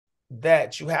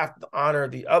that, you have to honor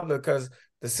the other, because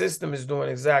the system is doing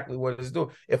exactly what it's doing.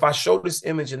 If I show this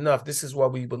image enough, this is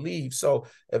what we believe. So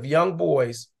if young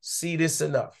boys see this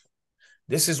enough,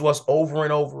 this is what's over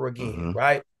and over again, Mm-hmm.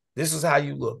 right? This is how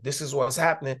you look. This is what's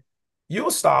happening. You'll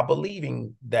start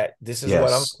believing that this is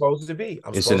what I'm Yes. supposed to be.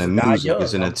 I'm It's in supposed the to die music.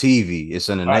 It's young. in the I'm TV. It's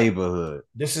in the right. neighborhood.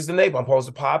 This is the neighbor. I'm supposed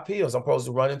to pop pills. I'm supposed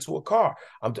to run into a car.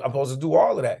 I'm supposed to do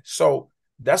all of that. So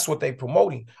that's what they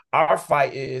promoting. Our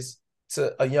fight is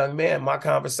to a young man. My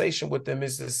conversation with them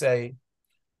is to say,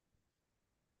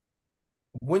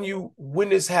 when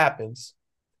this happens,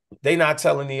 they not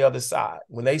telling the other side.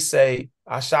 When they say,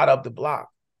 I shot up the block,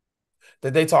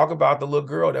 that they talk about the little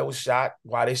girl that was shot,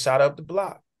 why they shot up the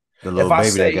block. The If little I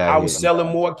baby that say got I was hit. selling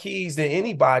more keys than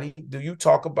anybody, do you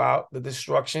talk about the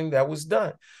destruction that was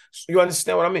done? So you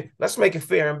understand what I mean? Let's make it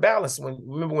fair and balanced.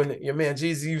 Remember when your man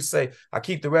Jesus used to say, I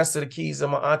keep the rest of the keys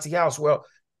in my auntie house. Well,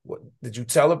 did you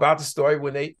tell about the story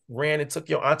when they ran and took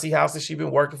your auntie house that she'd been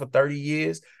working for 30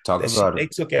 years? Talk about it. They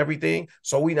took everything.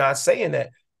 So we not saying that.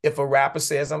 If a rapper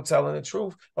says I'm telling the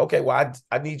truth, okay, well,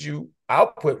 I need you,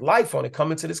 I'll put life on it.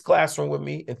 Come into this classroom with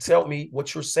me and tell me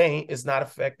what you're saying is not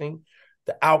affecting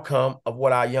the outcome of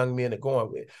what our young men are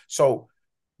going with. So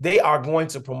they are going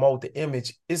to promote the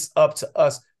image. It's up to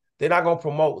us. They're not going to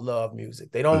promote love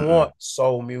music. They don't Mm-mm. want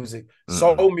soul music. Mm-mm.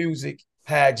 Soul music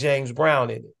had James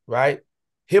Brown in it, right?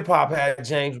 Hip hop had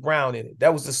James Brown in it.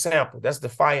 That was the sample. That's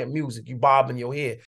defiant music. You bobbing your head.